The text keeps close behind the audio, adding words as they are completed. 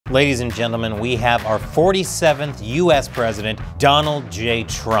Ladies and gentlemen, we have our 47th U.S. President, Donald J.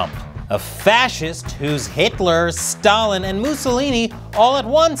 Trump. A fascist who's Hitler, Stalin, and Mussolini all at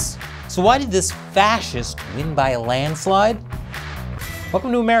once. So why did this fascist win by a landslide?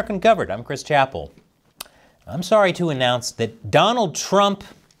 Welcome to American Covered. I'm Chris Chappell. I'm sorry to announce that Donald Trump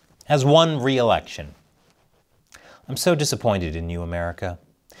has won re-election. I'm so disappointed in you, America,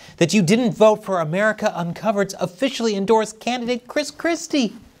 that you didn't vote for America Uncovered's officially endorsed candidate, Chris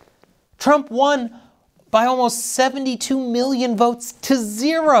Christie. Trump won by almost 72 million votes to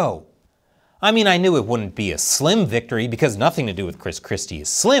 0. I mean, I knew it wouldn't be a slim victory because nothing to do with Chris Christie is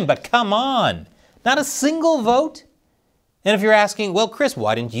slim, but come on, not a single vote? And if you're asking, well, Chris,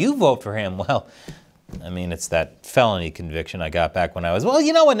 why didn't you vote for him? Well, I mean, it's that felony conviction I got back when I was, well,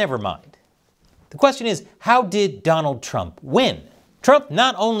 you know what, never mind. The question is, how did Donald Trump win? Trump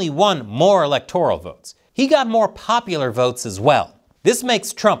not only won more electoral votes, he got more popular votes as well. This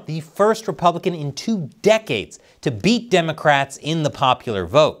makes Trump the first Republican in 2 decades to beat Democrats in the popular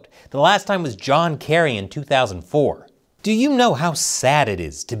vote. The last time was John Kerry in 2004. Do you know how sad it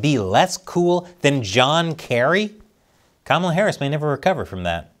is to be less cool than John Kerry? Kamala Harris may never recover from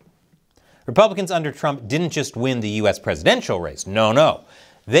that. Republicans under Trump didn't just win the U.S. presidential race. No.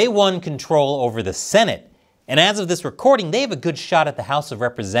 They won control over the Senate. And as of this recording, they have a good shot at the House of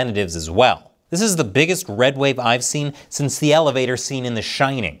Representatives as well. This is the biggest red wave I've seen since the elevator scene in The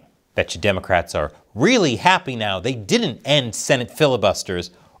Shining. Bet you Democrats are really happy now they didn't end Senate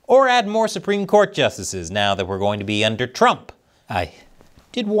filibusters or add more Supreme Court justices now that we're going to be under Trump. I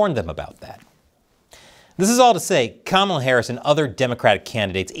did warn them about that. This is all to say, Kamala Harris and other Democratic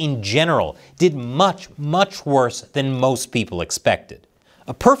candidates in general did much worse than most people expected.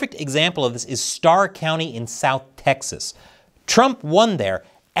 A perfect example of this is Starr County in South Texas. Trump won there,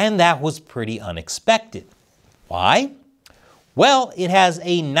 and that was pretty unexpected. Why? Well, it has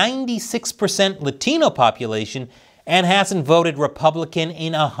a 96% Latino population and hasn't voted Republican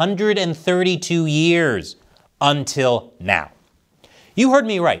in 132 years. Until now. You heard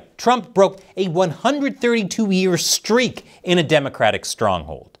me right. Trump broke a 132-year streak in a Democratic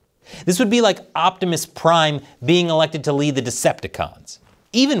stronghold. This would be like Optimus Prime being elected to lead the Decepticons.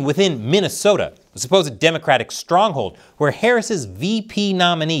 Even within Minnesota, a supposed Democratic stronghold where Harris's VP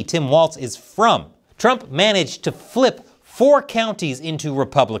nominee, Tim Walz, is from, Trump managed to flip 4 counties into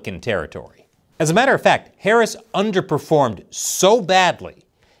Republican territory. As a matter of fact, Harris underperformed so badly,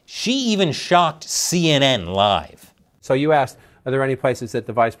 she even shocked CNN live. So you asked, are there any places that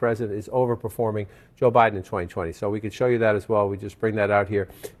the vice president is overperforming Joe Biden in 2020? So we could show you that as well. We just bring that out here.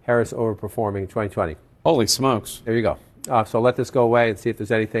 Harris overperforming in 2020. Holy smokes. There you go. So let this go away and see if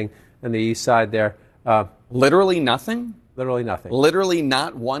there's anything on the east side there. Literally nothing? Literally nothing. Literally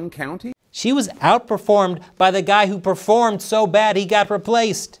not one county? She was outperformed by the guy who performed so bad he got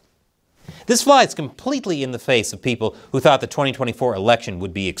replaced. This flies completely in the face of people who thought the 2024 election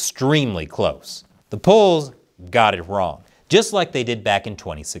would be extremely close. The polls got it wrong, just like they did back in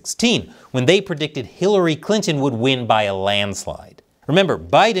 2016, when they predicted Hillary Clinton would win by a landslide. Remember,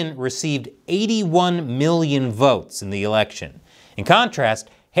 Biden received 81 million votes in the election. In contrast,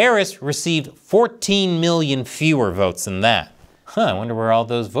 Harris received 14 million fewer votes than that. I wonder where all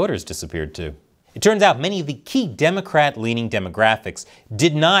those voters disappeared to. It turns out many of the key Democrat-leaning demographics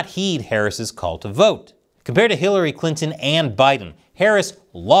did not heed Harris's call to vote. Compared to Hillary Clinton and Biden, Harris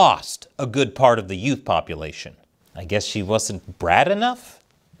lost a good part of the youth population. I guess she wasn't brat enough?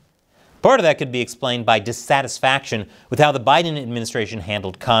 Part of that could be explained by dissatisfaction with how the Biden administration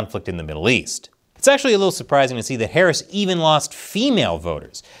handled conflict in the Middle East. It's actually a little surprising to see that Harris even lost female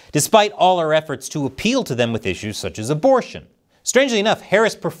voters, despite all her efforts to appeal to them with issues such as abortion. Strangely enough,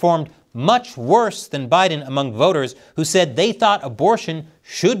 Harris performed much worse than Biden among voters who said they thought abortion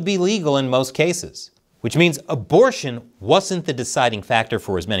should be legal in most cases. Which means abortion wasn't the deciding factor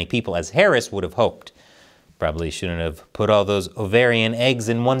for as many people as Harris would have hoped. Probably shouldn't have put all those ovarian eggs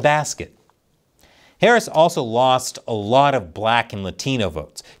in one basket. Harris also lost a lot of Black and Latino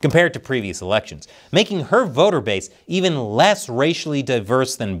votes compared to previous elections, making her voter base even less racially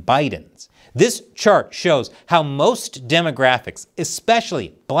diverse than Biden's. This chart shows how most demographics,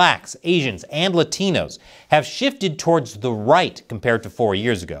 especially Blacks, Asians, and Latinos, have shifted towards the right compared to 4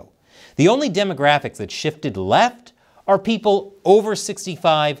 years ago. The only demographics that shifted left are people over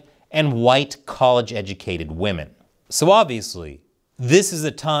 65 and white college-educated women. So obviously, this is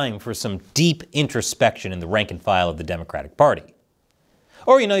a time for some deep introspection in the rank and file of the Democratic Party.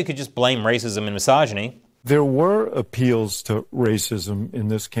 Or, you could just blame racism and misogyny. There were appeals to racism in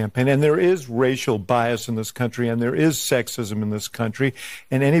this campaign, and there is racial bias in this country, and there is sexism in this country,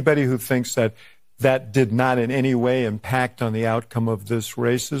 and anybody who thinks that that did not in any way impact on the outcome of this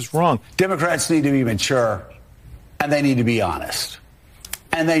race is wrong. Democrats need to be mature, and they need to be honest.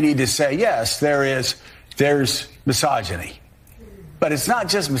 And they need to say, yes, there's misogyny. But it's not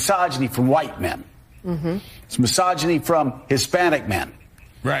just misogyny from white men. Mm-hmm. It's misogyny from Hispanic men.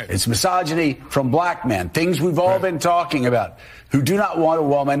 Right. It's misogyny from black men, things we've all been talking about, who do not want a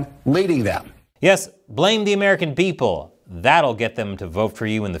woman leading them. Yes, blame the American people. That'll get them to vote for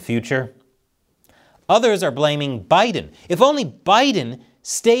you in the future. Others are blaming Biden. If only Biden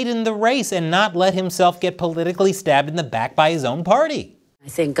stayed in the race and not let himself get politically stabbed in the back by his own party. I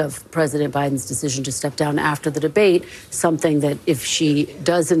think of President Biden's decision to step down after the debate, something that if she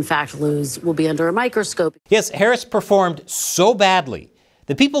does in fact lose, will be under a microscope. Yes, Harris performed so badly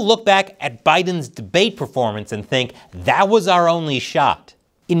that people look back at Biden's debate performance and think that was our only shot.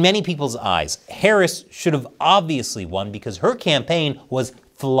 In many people's eyes, Harris should have obviously won because her campaign was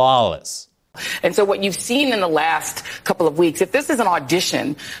flawless. And so what you've seen in the last couple of weeks, if this is an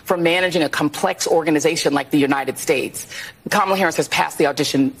audition for managing a complex organization like the United States, Kamala Harris has passed the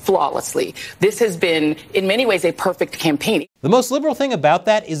audition flawlessly. This has been, in many ways, a perfect campaign. The most liberal thing about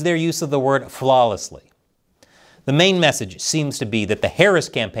that is their use of the word flawlessly. The main message seems to be that the Harris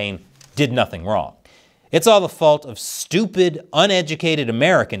campaign did nothing wrong. It's all the fault of stupid, uneducated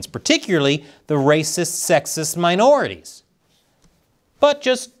Americans, particularly the racist, sexist minorities. But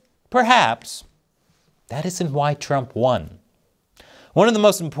just perhaps that isn't why Trump won. One of the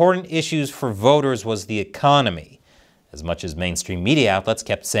most important issues for voters was the economy. As much as mainstream media outlets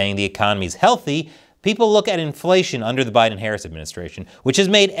kept saying the economy is healthy, people look at inflation under the Biden-Harris administration, which has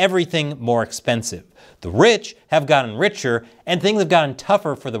made everything more expensive. The rich have gotten richer, and things have gotten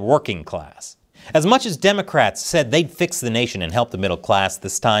tougher for the working class. As much as Democrats said they'd fix the nation and help the middle class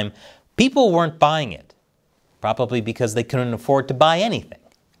this time, people weren't buying it, probably because they couldn't afford to buy anything.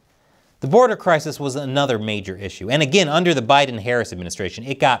 The border crisis was another major issue, and again, under the Biden-Harris administration,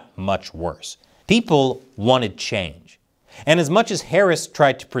 it got much worse. People wanted change. And as much as Harris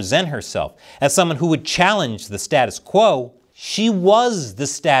tried to present herself as someone who would challenge the status quo, she was the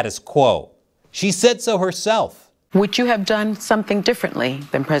status quo. She said so herself. Would you have done something differently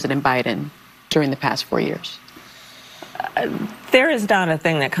than President Biden during the past 4 years? There is not a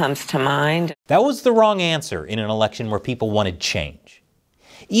thing that comes to mind. That was the wrong answer in an election where people wanted change.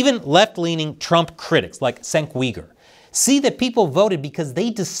 Even left-leaning Trump critics like Cenk Uygur see that people voted because they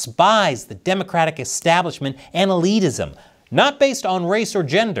despise the Democratic establishment and elitism, not based on race or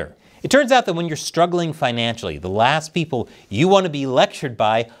gender. It turns out that when you're struggling financially, the last people you want to be lectured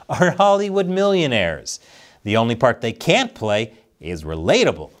by are Hollywood millionaires. The only part they can't play is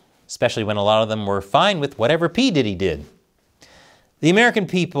relatable, especially when a lot of them were fine with whatever P. Diddy did. The American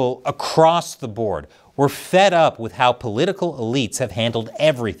people across the board were fed up with how political elites have handled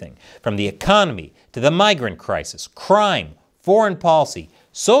everything, from the economy to the migrant crisis, crime, foreign policy,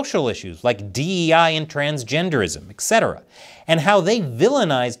 social issues like DEI and transgenderism, etc., and how they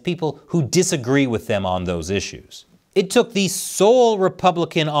villainized people who disagree with them on those issues. It took the sole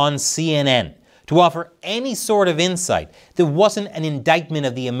Republican on CNN to offer any sort of insight that wasn't an indictment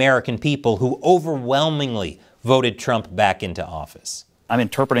of the American people who overwhelmingly voted Trump back into office. I'm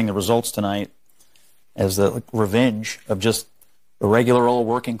interpreting the results tonight as the revenge of just the regular old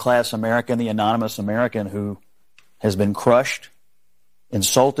working class American, the anonymous American who has been crushed,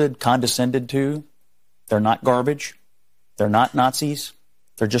 insulted, condescended to. They're not garbage. They're not Nazis.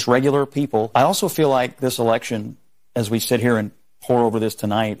 They're just regular people. I also feel like this election, as we sit here and pour over this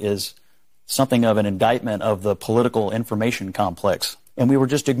tonight, is something of an indictment of the political information complex. And we were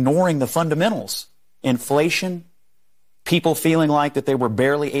just ignoring the fundamentals. Inflation, people feeling like that they were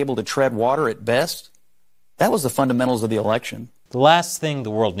barely able to tread water at best. That was the fundamentals of the election. The last thing the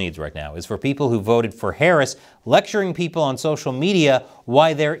world needs right now is for people who voted for Harris lecturing people on social media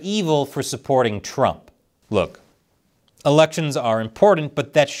why they're evil for supporting Trump. Look, elections are important,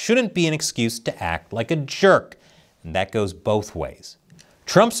 but that shouldn't be an excuse to act like a jerk. And that goes both ways.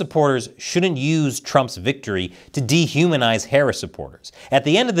 Trump supporters shouldn't use Trump's victory to dehumanize Harris supporters. At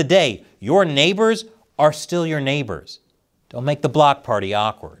the end of the day, your neighbors are still your neighbors. Don't make the block party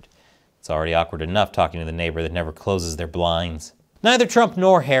awkward. It's already awkward enough talking to the neighbor that never closes their blinds. Neither Trump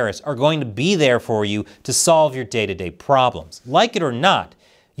nor Harris are going to be there for you to solve your day-to-day problems. Like it or not,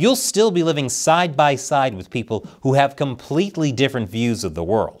 you'll still be living side by side with people who have completely different views of the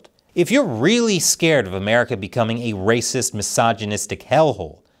world. If you're really scared of America becoming a racist, misogynistic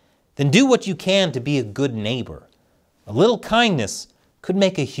hellhole, then do what you can to be a good neighbor. A little kindness could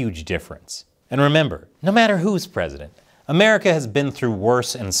make a huge difference. And remember, no matter who's president, America has been through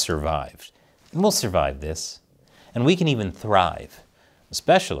worse and survived. And we'll survive this. And we can even thrive,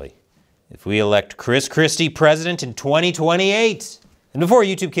 especially if we elect Chris Christie president in 2028. And before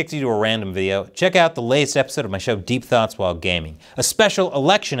YouTube kicks you to a random video, check out the latest episode of my show Deep Thoughts While Gaming, a special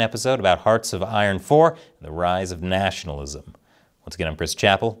election episode about Hearts of Iron 4 and the rise of nationalism. Once again, I'm Chris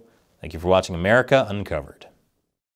Chappell. Thank you for watching America Uncovered.